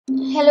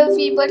Hello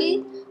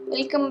everybody,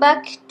 welcome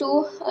back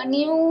to a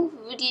new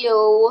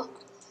video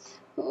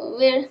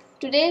where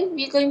today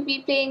we're going to be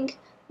playing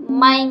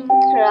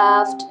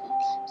Minecraft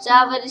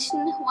Java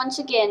edition once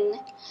again.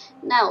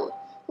 Now,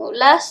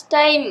 last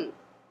time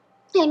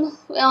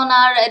on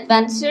our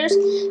adventures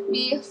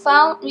we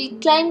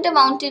climbed a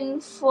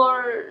mountain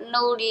for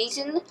no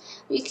reason.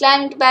 We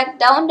climbed back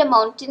down the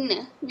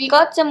mountain, we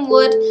got some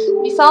wood,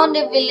 we found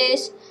a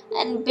village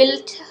and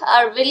built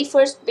our very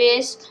first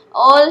base,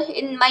 all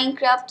in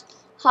Minecraft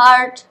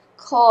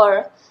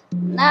hardcore.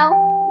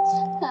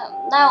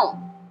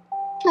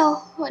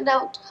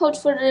 Without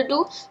further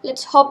ado,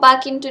 let's hop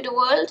back into the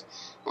world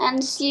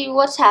and see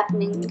what's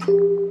happening.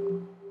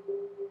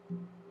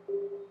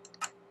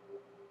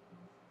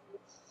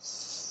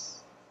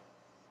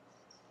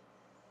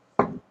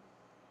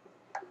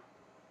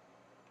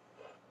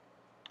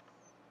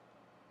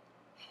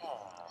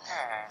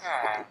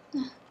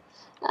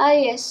 Ah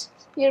yes,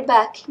 we're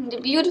back in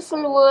the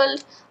beautiful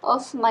world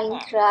of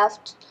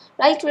Minecraft.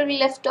 Right where we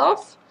left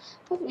off,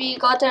 we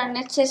got our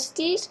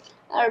necessities,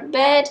 our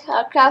bed,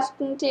 our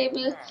crafting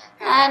table,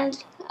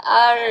 and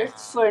our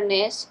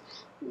furnace.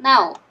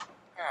 Now,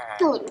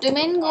 the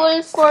main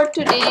goal for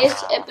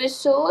today's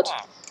episode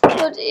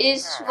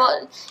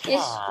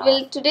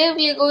today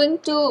we are going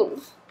to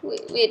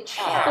wait,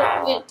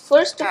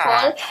 first of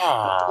all,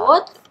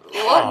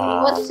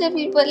 what's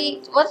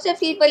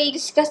everybody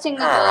discussing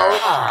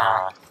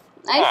about?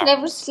 I've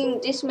never seen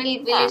this many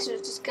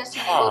villagers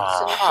discussing about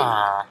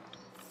something.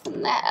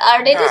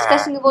 Are they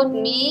discussing about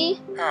me?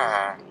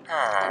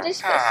 They're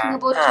discussing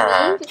about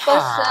me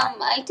because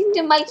I think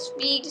they might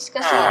be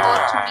discussing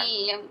about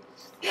me.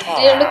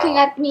 They're looking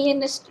at me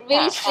in a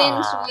very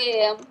strange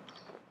way.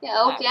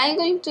 Yeah, okay, I'm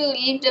going to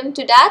leave them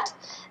to that.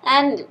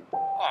 And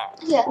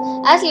yeah,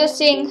 as you were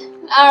saying,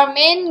 our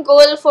main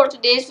goal for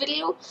today's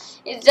video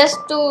is just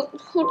to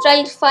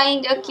try to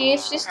find a cave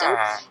system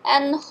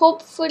and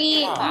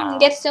hopefully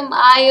get some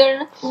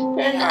iron,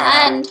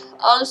 and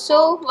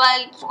also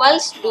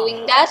whilst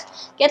doing that,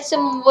 get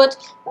some wood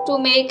to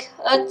make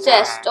a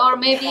chest or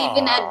maybe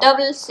even a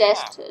double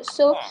chest.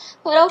 So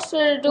without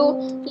further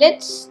ado,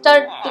 let's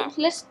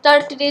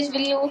start today's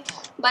video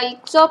by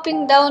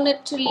chopping down a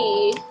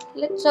tree.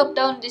 Let's chop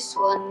down this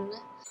one.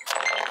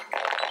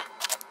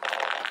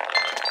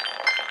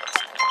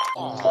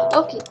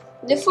 Okay,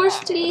 the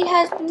first tree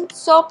has been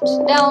chopped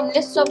down.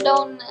 Let's chop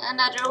down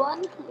another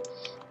one.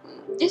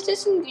 This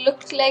doesn't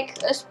look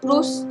like a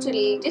spruce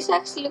tree. This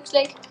actually looks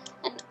like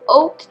an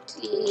oak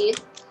tree.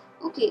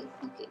 Okay.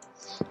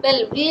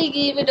 Well, we'll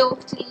give it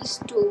oak trees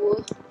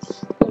too.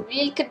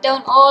 We'll cut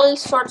down all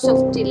sorts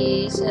of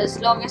trees as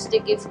long as they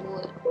give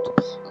wood.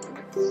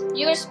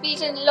 Your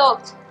speed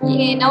unlocked.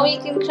 Yeah, now you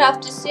can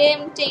craft the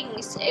same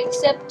things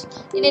except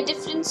in a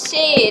different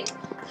shade.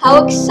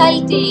 How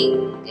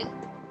exciting!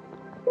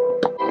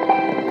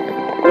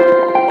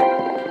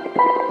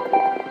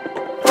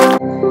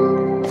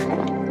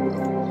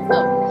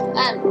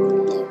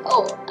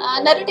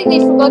 Another thing I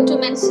forgot to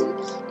mention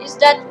is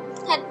that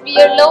we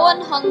are low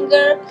on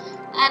hunger,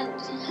 and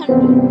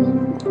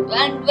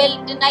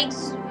well, the night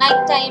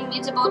time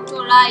is about to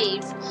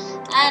arrive,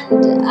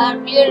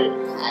 and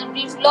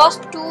we've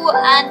lost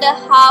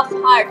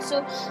 2.5 hearts,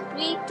 so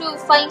we need to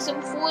find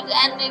some food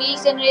and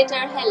regenerate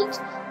our health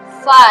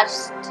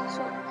fast.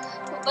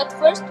 But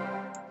first,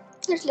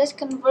 let's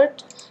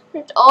convert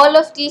all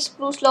of these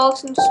spruce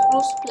logs into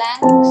spruce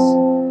planks.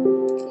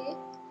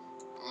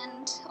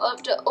 All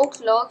of the oak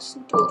logs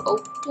into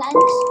oak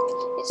planks.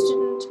 It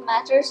shouldn't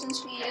matter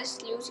since we are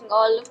just using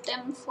all of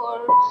them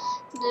for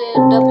the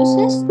double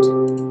chest.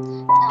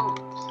 Now,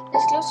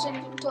 let's close the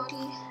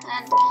inventory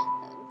and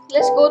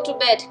let's go to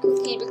bed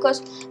quickly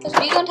because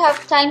we don't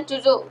have time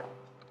to go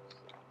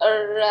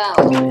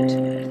around.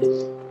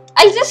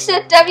 I just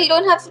said that we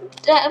don't have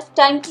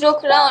time to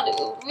joke around.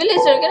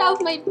 Villager, get out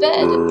of my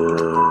bed.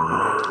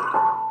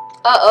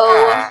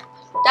 Uh-oh.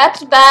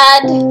 That's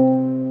bad.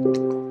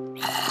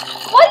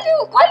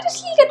 Why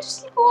does he get to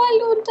sleep while I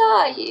don't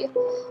die?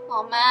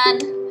 Oh man.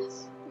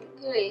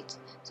 Great.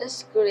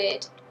 That's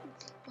great.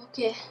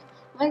 Okay.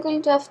 I'm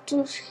going to have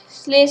to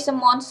slay some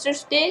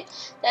monsters today.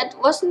 That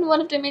wasn't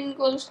one of the main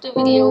goals of the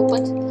video,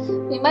 but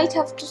we might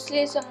have to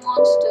slay some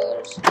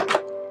monsters.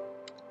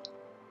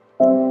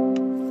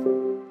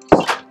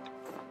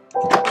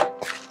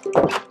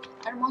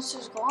 Are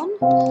monsters gone?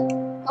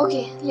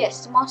 Okay,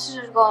 yes, the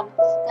monsters are gone.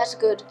 That's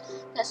good.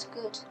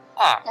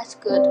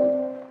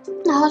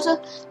 Now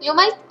also, you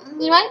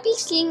might be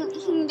seeing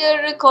the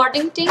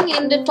recording thing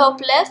in the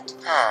top left.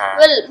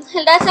 Well,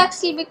 that's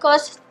actually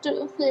because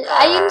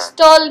I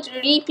installed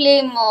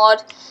replay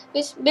mod,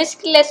 which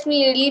basically lets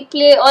me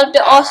replay all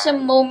the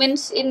awesome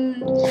moments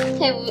in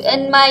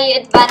my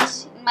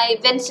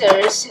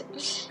adventures.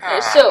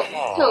 So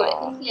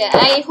yeah,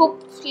 I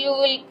hope you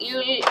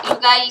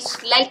guys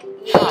like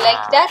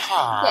that.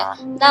 Yeah.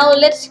 Now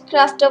let's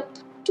craft up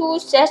 2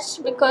 sets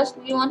because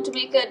we want to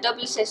make a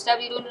double set so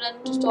we don't run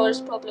into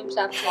storage problems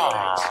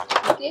afterwards.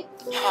 Okay,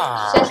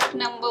 set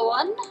number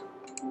 1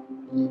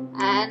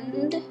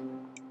 and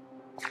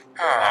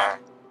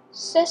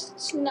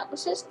chest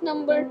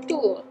number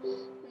 2.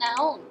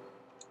 Now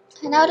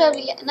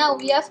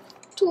we have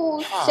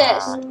 2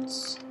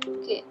 chests.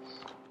 Okay.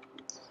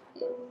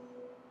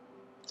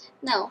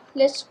 Now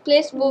let's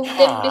place both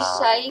them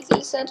beside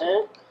each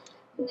other.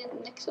 And then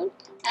next one,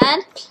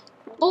 and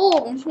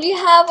boom, we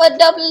have a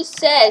double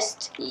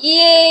chest.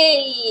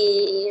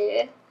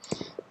 Yay!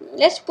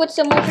 Let's put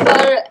some of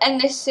our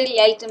unnecessary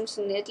items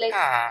in it, like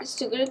the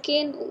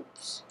sugarcane.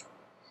 Oops.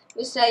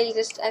 Which I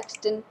just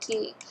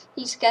accidentally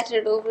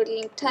scattered over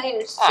the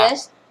entire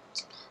chest.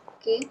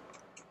 Okay.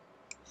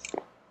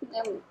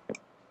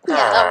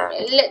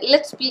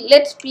 Let's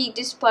speed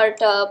this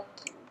part up.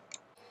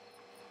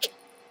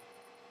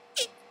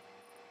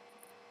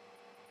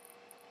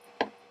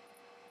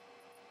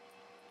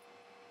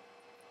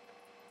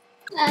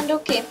 And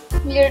okay,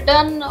 we are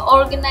done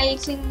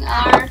organizing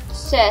our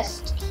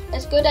chest.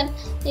 That's good. And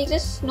I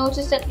just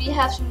noticed that we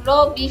have some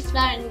raw beef in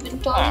our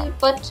inventory,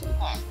 but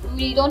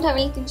we don't have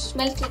anything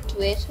smelted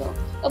to it. So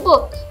a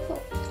book.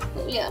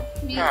 Yeah,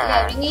 we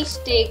need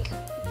steak,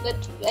 but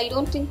I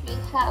don't think we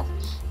have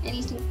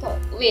anything.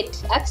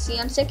 Wait, actually,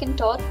 on second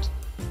thought,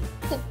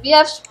 we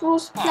have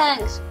spruce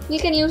planks. We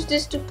can use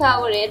this to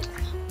power it.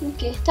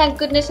 Okay, thank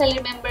goodness I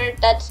remembered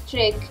that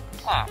trick.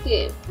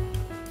 Okay.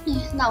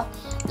 Now,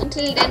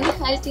 until then,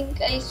 I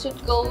think I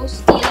should go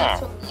steal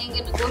from. I'm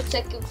gonna go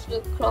check if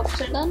the crops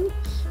are done.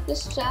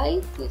 Let's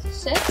try.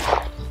 Let's check.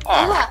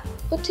 Ah,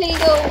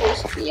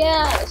 potatoes.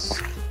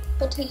 Yes,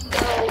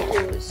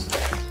 potatoes.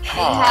 I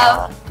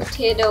have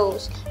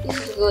potatoes. This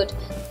is good.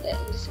 This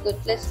is good.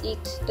 Let's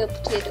eat the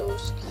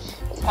potatoes.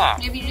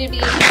 Maybe we'll be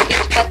able to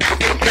get back to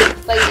full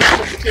health by eating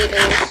the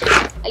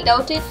potatoes. I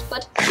doubt it,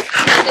 but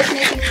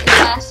definitely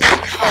massive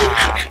help.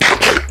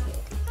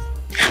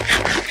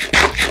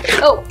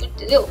 Oh,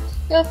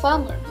 you're a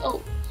farmer.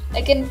 Oh,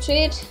 I can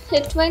trade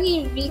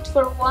 20 wheat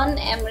for 1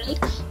 emerald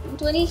and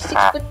 26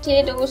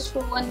 potatoes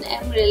for 1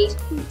 emerald.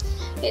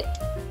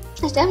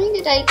 It's telling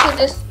that I could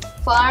just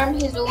farm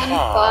his own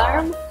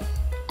farm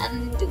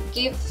and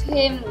give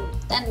him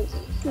and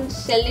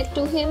sell it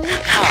to him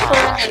for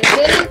an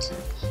emerald.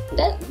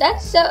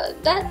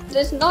 That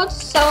does not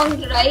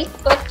sound right,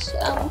 but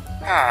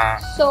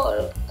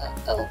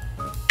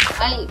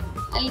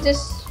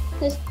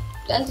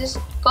I'll just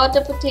cut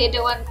a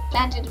potato and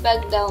plant it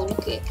back down.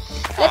 Okay,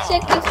 let's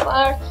check if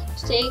our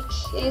steak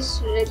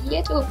is ready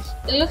yet. Oh,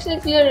 it looks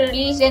like we are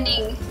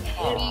regenerating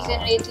our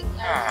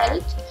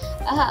health.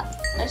 Aha,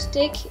 our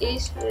steak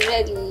is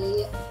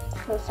ready.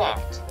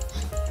 Perfect.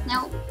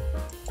 Now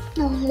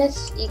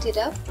let's eat it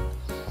up.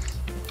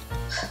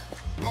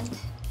 And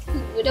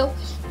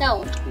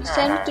now it's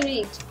time to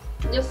eat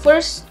the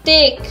first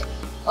steak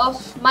of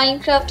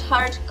Minecraft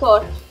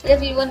Hardcore. Is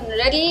everyone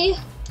ready?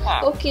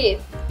 Okay,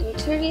 in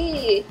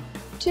 3,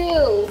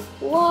 2,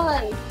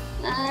 1,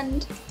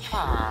 and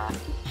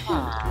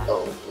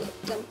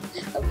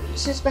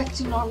this is back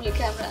to normal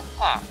camera,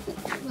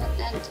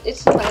 and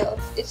it's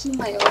in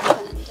my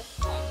offhand.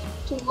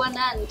 2, 1,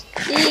 and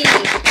eat.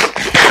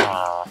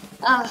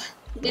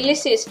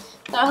 Delicious.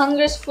 Our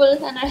hunger is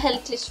full and our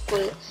health is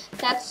full.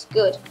 That's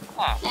good.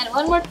 And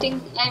one more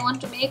thing I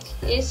want to make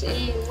is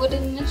a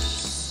wooden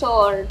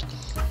sword.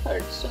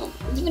 So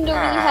even though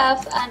we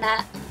have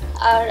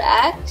our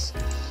axe,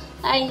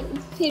 I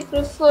feel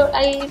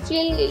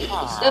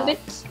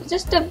it's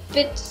just a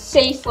bit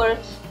safer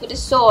with a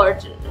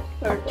sword.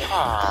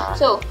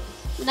 So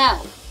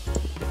now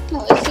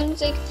it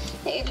seems like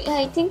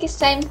I think it's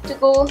time to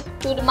go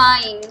to the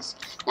mines.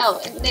 Now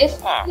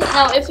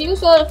if you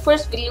saw the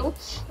first video,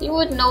 you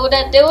would know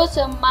that there was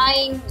a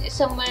mine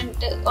somewhere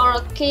or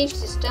a cave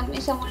system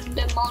somewhere in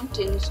the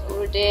mountains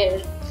over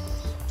there.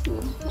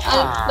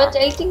 But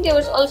I think there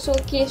was also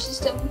a cave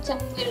system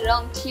somewhere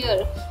around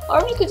here.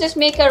 Or we could just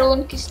make our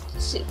own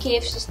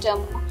cave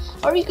system.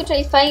 Or we could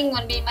try finding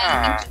one by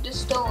mining into the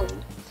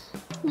stone.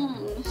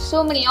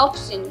 So many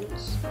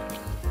options.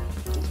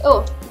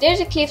 Oh,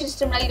 there's a cave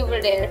system right over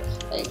there.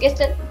 I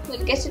guess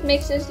it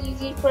makes it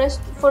easy for us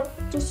to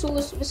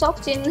choose this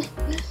option.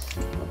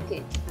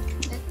 Okay.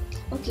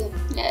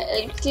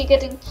 I'm still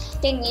getting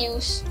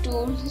used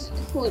to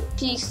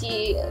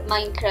PC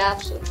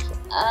Minecraft. So,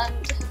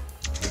 and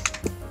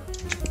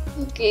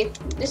okay,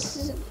 this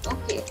is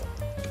okay.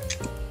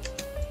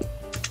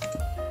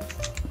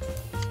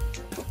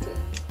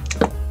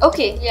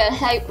 Okay, yeah,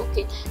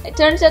 okay. It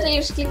turns out I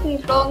was clicking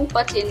the wrong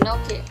button.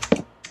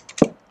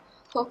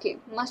 Okay,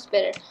 much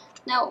better.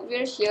 Now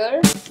we're here.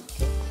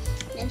 Okay,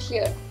 we're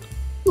here.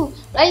 Ooh,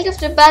 right off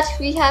the bat,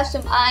 we have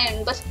some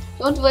iron, but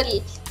don't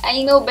worry.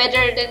 I know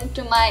better than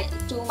to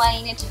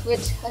mine it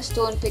with a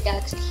stone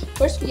pickaxe.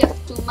 First, we have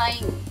to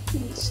mine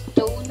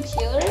stone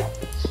here.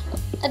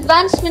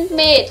 Advancement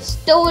made!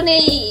 Stone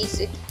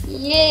Age!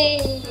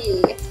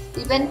 Yay!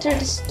 We've entered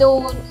the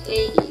Stone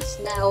Age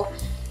now.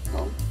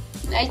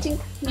 I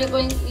think we're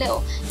going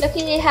low.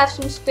 Luckily, I have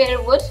some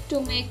spare wood to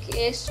make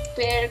a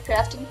spare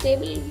crafting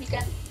table. We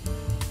can.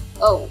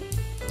 Oh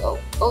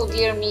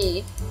dear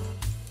me.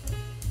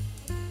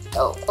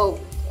 Oh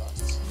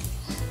gosh.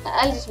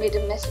 I just made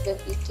a mess of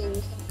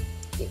everything.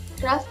 Okay,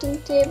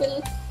 crafting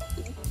table.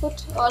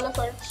 put all of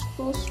our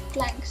spruce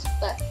planks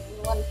back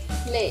in one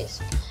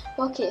place.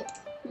 Okay,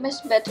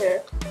 much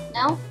better.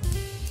 Now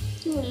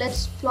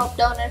let's plop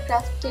down our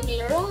craft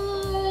table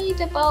right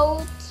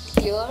about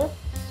here.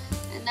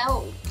 And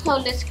now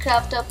let's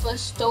craft up a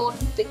stone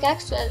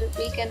pickaxe so that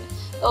we can.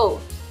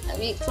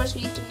 First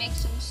we need to make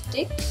some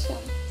sticks.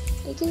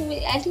 I think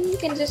we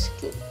can just.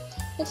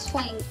 Let's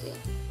find it.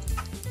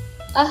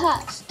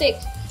 Aha, stick.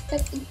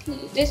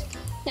 This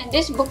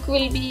book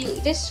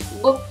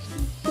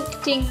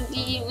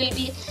thingy will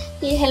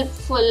be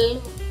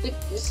helpful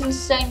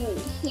since I'm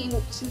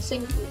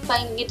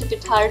finding it a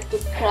bit hard to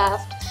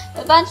craft.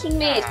 Advancement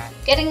made.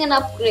 Getting an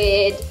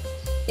upgrade.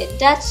 Yeah,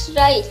 that's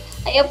right.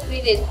 I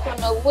upgraded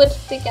from a wood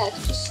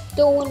pickaxe to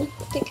stone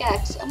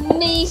pickaxe.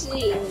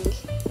 Amazing.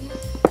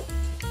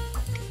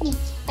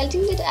 I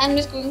think that I'm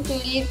just going to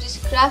leave this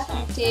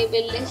crafting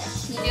table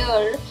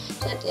here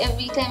so that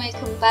every time I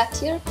come back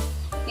here,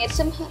 get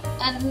some.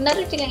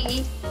 Another thing I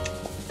need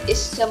is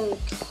some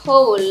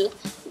coal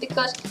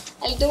because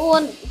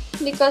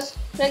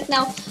right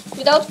now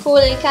without coal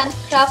I can't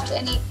craft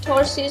any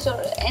torches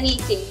or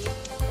anything.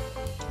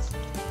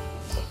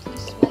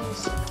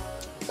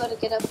 Gotta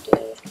get up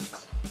there.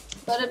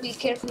 Gotta be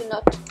careful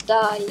not to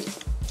die.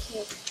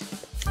 Okay.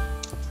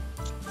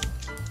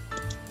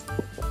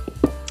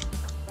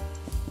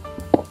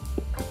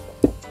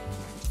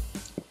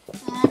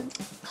 And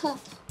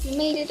we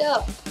made it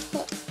up.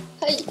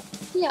 Hey,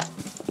 yeah.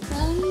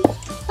 And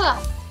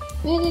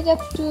made it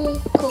up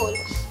to coal.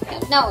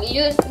 Now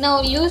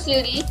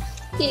usually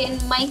in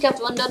Minecraft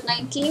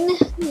 1.19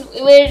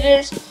 where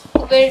there's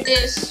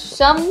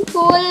some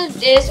coal,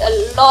 there's a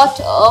lot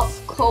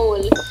of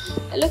coal.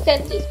 Look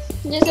at this.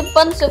 There's a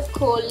bunch of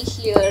coal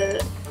here.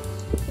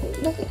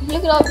 Look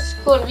at all this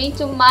coal. We need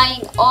to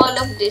mine all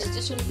of this.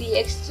 This will be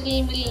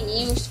extremely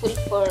useful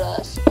for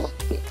us.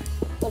 Okay,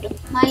 gotta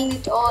mine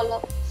it all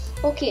up.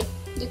 Okay,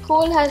 the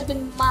coal has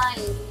been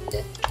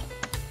mined.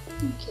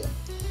 Okay,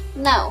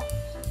 now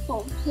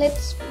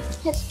let's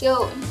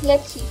go.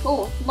 Let's see.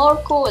 Oh, more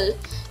coal.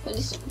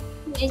 This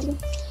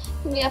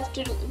we have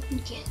to do.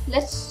 Okay,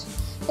 let's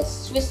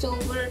switch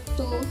over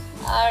to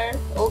our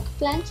oak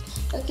planks.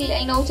 Okay,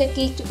 I know that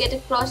to get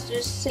across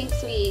there's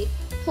safely.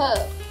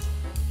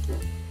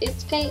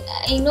 It's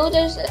I know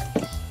there's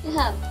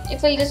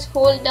if I just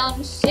hold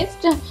down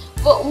shift.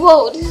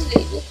 Whoa, this is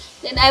easy.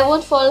 Then I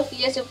won't fall off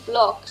the edge of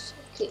blocks.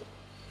 Okay.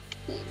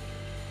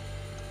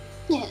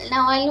 Yeah,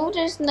 now I know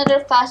there's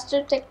another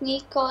faster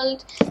technique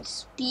called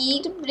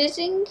speed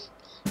bridging,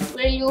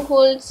 where you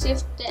hold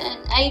shift, and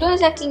I don't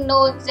exactly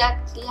know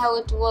how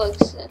it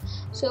works.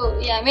 So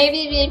yeah,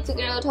 maybe we'll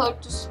figure out how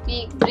to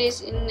speed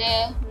bridge in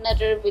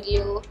another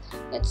video.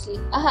 Let's see.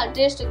 Aha,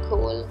 there's the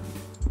coal.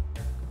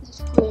 That's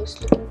the coal I was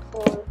looking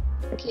for.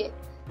 Okay,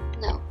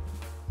 now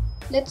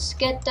let's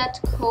get that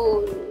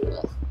coal.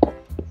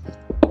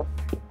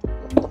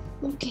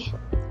 Okay.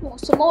 Oh,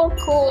 some more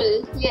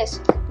coal. Yes,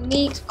 we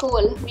need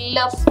coal. We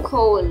love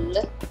coal.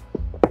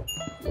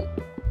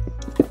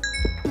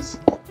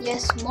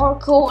 Yes, more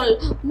coal.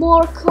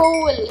 More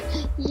coal.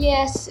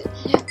 Yes.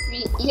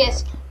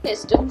 Yes.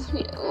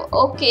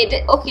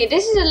 Okay,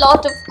 this is a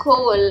lot of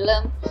coal.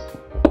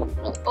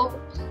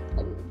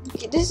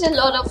 Okay, this is a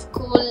lot of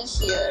coal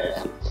here.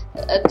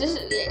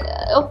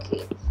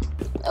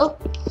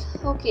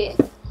 Okay.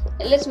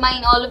 Let's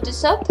mine all of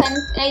this up, and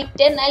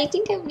then I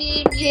think I will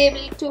be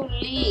able to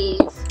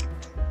leave.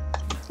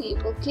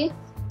 Okay.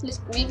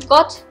 We've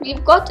got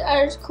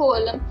our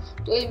coal.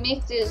 Do I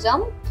make the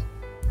jump?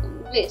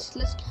 Wait.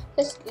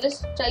 Let's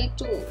try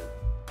to.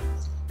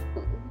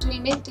 Do we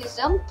make the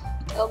jump?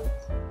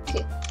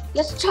 Okay.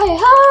 Let's try.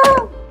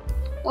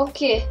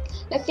 Okay.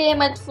 Luckily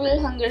I'm at full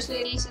hunger, so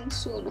I'll listen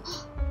soon.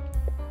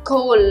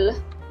 Coal.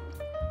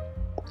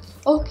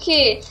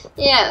 Okay.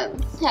 Yeah.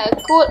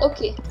 Coal.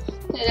 Okay.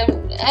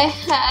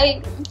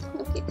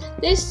 Okay.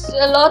 There's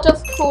a lot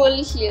of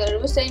coal here,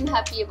 which I'm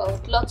happy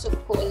about. Lots of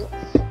coal.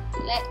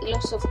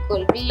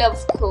 We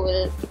love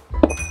coal.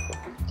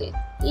 Okay.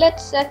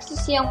 Let's actually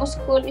see how much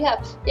coal we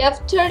have. We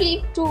have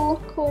 32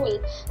 coal.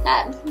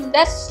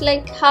 That's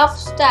like half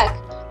stack.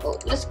 Oh,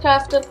 let's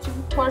craft up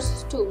some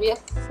torches too. We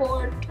have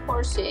 4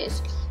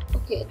 torches.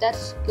 Okay,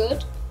 that's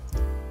good.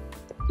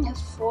 We have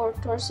 4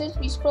 torches.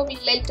 We should probably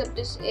light up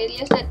this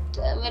area so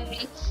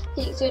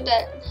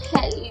that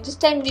this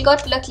time we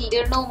got lucky.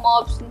 There are no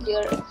mobs in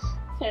here.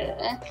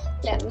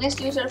 Yeah, let's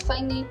use our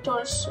final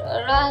torch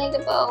right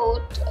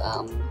about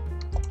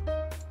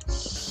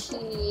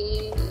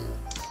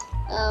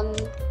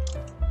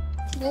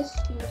let's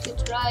use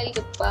it right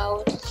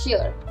about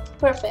here.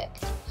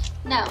 Perfect.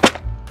 Now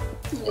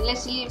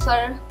let's leave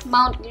our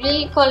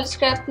really call this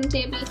crafting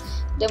table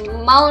the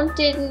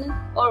mountain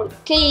or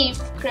cave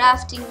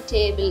crafting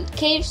table.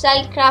 Cave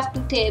style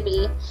crafting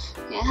table.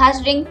 Yeah,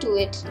 has ring to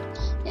it.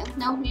 Yeah,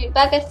 now we're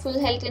back at full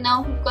health, and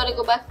now we've got to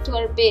go back to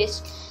our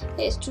base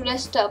to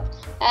rest up.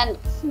 And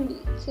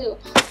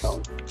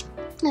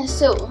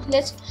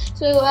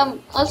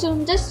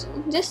also just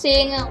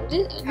saying,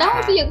 now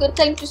would be a good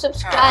time to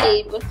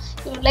subscribe.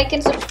 Like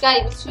and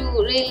subscribe if you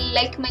really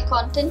like my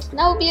content.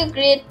 Now would be a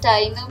great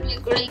time. Now would be a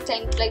great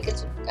time to like and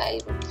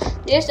subscribe.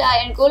 There's the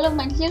iron golem,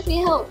 and here's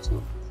my house.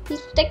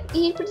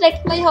 He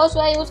protected my house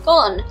while I was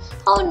gone.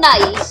 How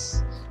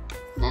nice.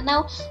 And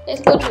now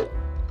let's go to.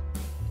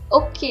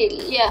 Okay,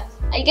 yeah.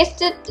 I guess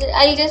that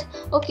I'll just.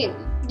 Okay,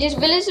 this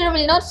villager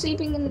will not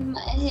sleeping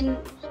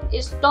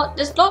does not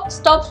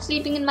stop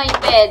sleeping in my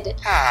bed.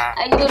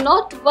 I do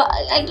not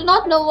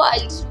know why.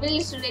 It's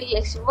really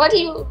relaxed. What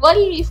are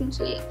you even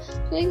saying?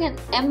 Doing an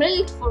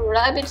emerald for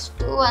rabbits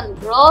too, and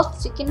raw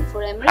chicken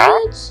for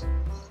emeralds.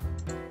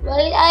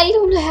 Well, I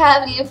don't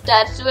have any of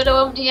that. So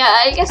yeah,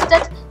 I guess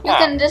that you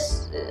can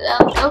just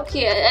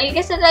okay. I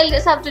guess that I'll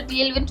just have to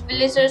deal with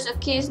villagers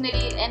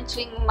occasionally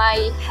entering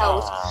my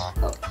house.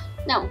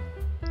 Now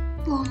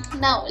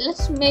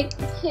let's make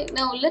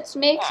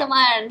some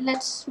iron.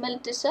 Let's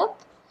smelt this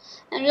up.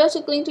 And we're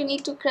also going to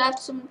need to craft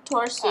some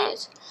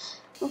torches.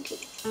 Okay,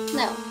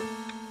 now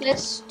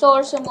let's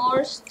store some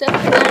more stuff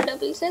in our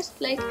double chest,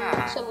 like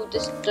some of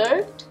this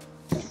dirt.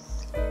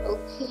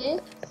 Okay,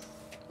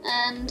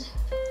 and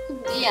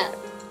yeah,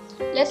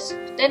 we're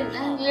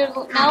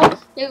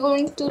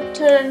going to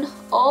turn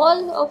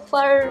all of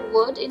our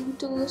wood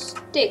into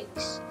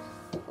sticks.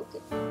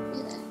 Okay,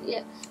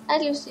 yeah,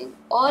 I'm using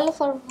all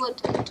of our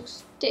wood into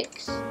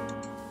sticks.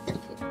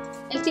 Okay.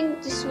 I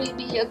think this will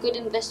be a good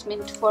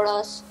investment for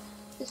us.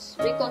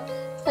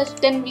 Because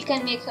then we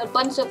can make a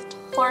bunch of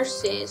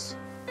torches.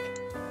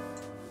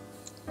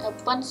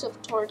 Okay.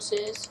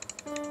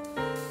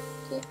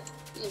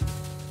 Yeah.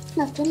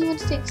 We have 21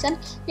 sticks, and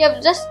we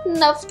have just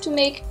enough to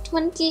make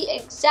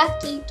 25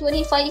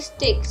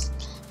 sticks.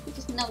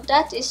 Because now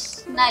that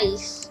is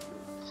nice.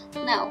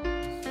 Now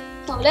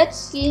let's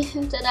see if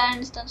that iron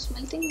is done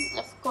smelting.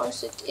 Of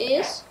course it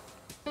is.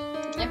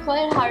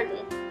 Acquire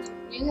harder.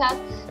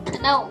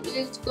 And now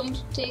we're going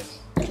to take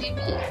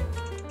maybe.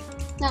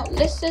 Now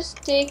let's just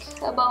take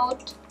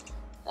about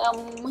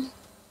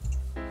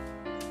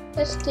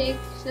let's take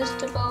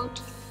just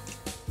about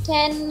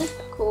 10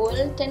 coal.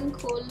 10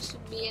 coal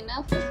should be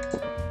enough.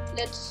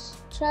 Let's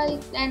try,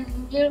 and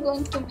we're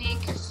going to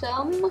make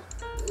some,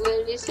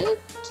 where is it?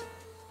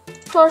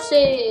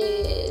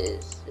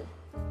 Torches.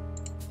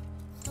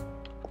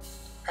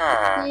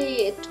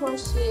 Yeah,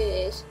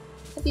 torches.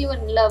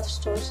 Everyone loves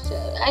torches.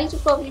 I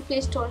should probably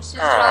place torches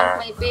around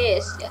my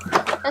base. Yeah,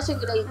 that's a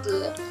good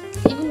idea.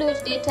 Even though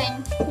it's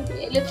daytime,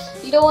 you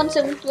don't want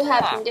something to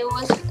happen. There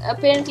was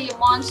apparently a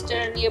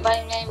monster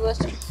nearby when I was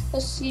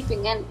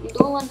sleeping, and you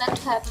don't want that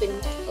to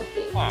happen.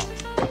 Okay.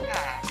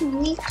 We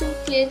need to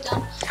place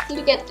down.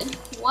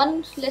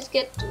 Let's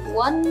get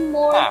one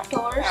more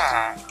torch.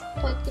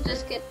 If I could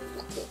just get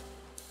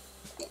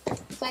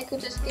If I could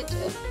just get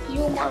a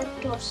few more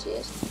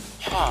torches.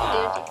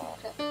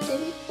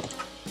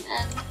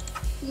 And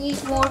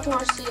need more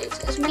torches.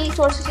 As many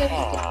torches as we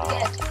can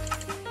get.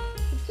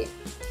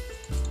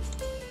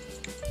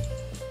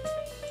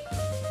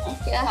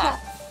 Okay, I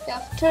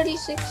have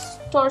 36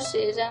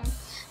 torches, and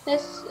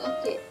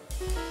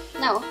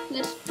now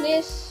let's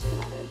place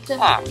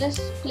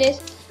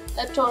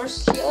a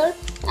torch here,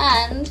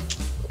 and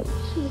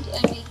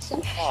I need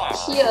some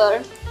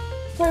here.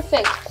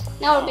 Perfect.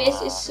 Now our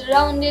base is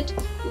surrounded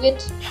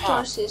with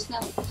torches.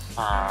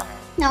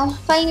 Now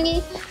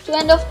finally, to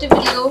end off the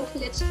video,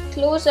 let's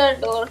close our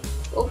door,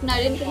 open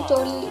our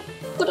inventory,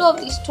 put all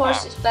these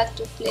torches back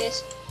to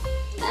place.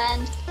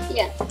 And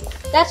yeah,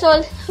 that's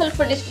all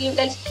for this video,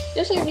 guys.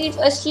 Just like we've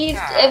achieved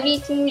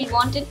everything we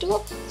wanted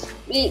to.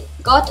 We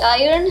got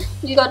iron,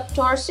 we got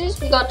torches,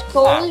 we got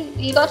coal,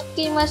 we got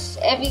pretty much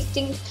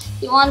everything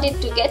we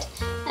wanted to get.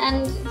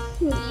 And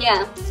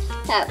yeah,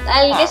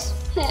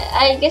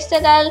 I guess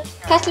that I'll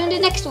catch you in the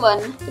next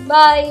one.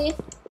 Goodbye.